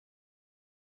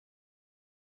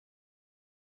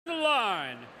The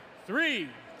line. 3,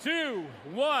 2,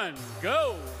 1,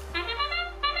 go.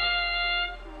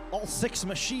 All 6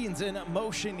 machines in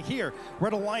motion here.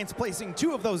 Red Alliance placing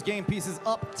 2 of those game pieces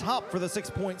up top for the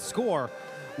 6-point score.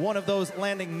 One of those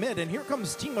landing mid, and here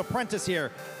comes Team Apprentice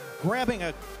here, grabbing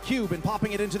a cube and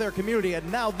popping it into their community, and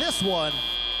now this one,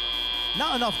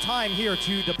 not enough time here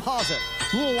to deposit.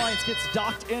 Blue Alliance gets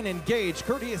docked in, engaged,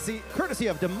 courtesy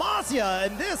of Demacia,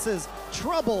 and this is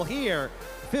trouble here.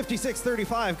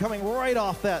 56-35 coming right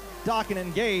off that dock and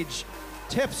engage.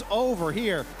 Tips over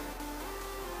here.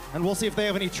 And we'll see if they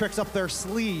have any tricks up their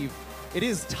sleeve. It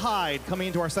is tied coming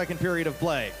into our second period of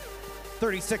play.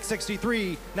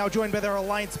 36-63, now joined by their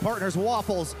alliance partners,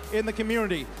 Waffles, in the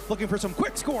community. Looking for some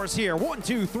quick scores here. 1,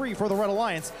 2, 3 for the Red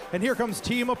Alliance. And here comes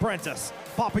Team Apprentice,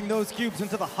 popping those cubes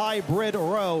into the hybrid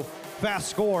row. Fast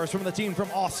scores from the team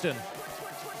from Austin.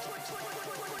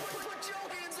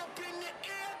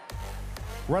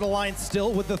 Red Alliance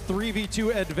still with the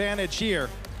 3v2 advantage here.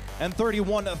 And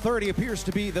 31-30 appears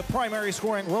to be the primary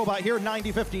scoring robot here.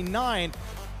 90-59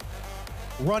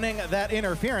 running that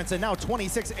interference, and now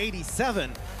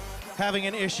 26-87 having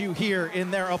an issue here in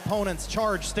their opponent's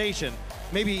charge station.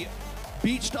 Maybe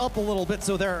beached up a little bit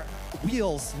so their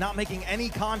wheels not making any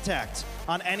contact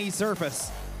on any surface.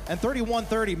 And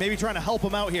 31-30 maybe trying to help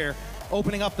them out here,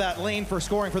 opening up that lane for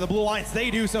scoring for the Blue Alliance.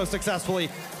 They do so successfully.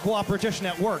 Cooperation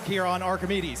at work here on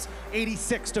Archimedes.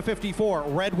 86-54,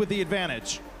 Red with the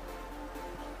advantage.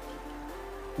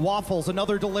 Waffles,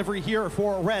 another delivery here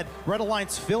for Red. Red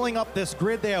Alliance filling up this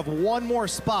grid. They have one more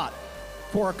spot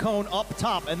for a cone up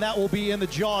top, and that will be in the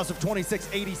jaws of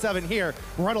 26-87 here.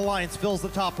 Red Alliance fills the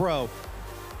top row.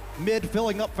 Mid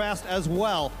filling up fast as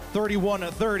well.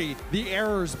 31-30, the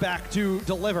errors back to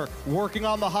deliver. Working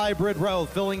on the hybrid row,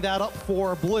 filling that up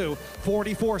for Blue.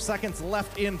 44 seconds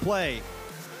left in play.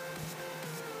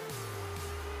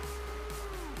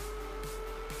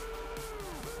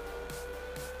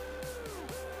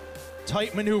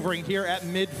 Tight maneuvering here at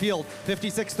midfield.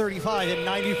 56-35 and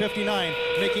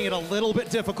 90-59, making it a little bit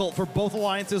difficult for both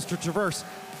alliances to traverse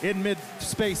in mid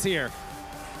space here.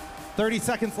 30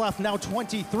 seconds left, now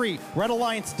 23. Red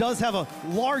Alliance does have a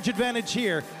large advantage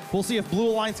here. We'll see if Blue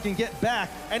Alliance can get back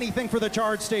anything for the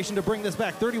charge station to bring this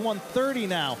back. 31-30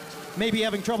 now, maybe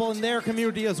having trouble in their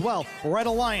community as well. Red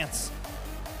Alliance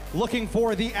looking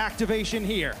for the activation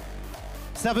here.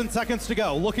 7 seconds to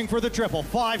go, looking for the triple.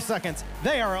 5 seconds,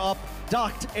 they are up,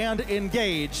 docked and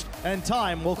engaged, and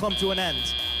time will come to an end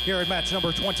here at match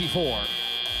number 24.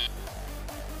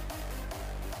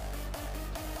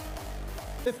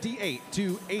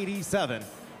 58-87.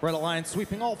 Red Alliance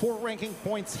sweeping all 4 ranking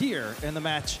points here in the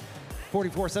match.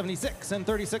 44-76 and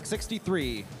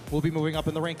 36-63. We'll be moving up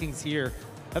in the rankings here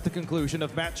at the conclusion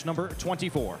of match number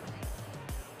 24.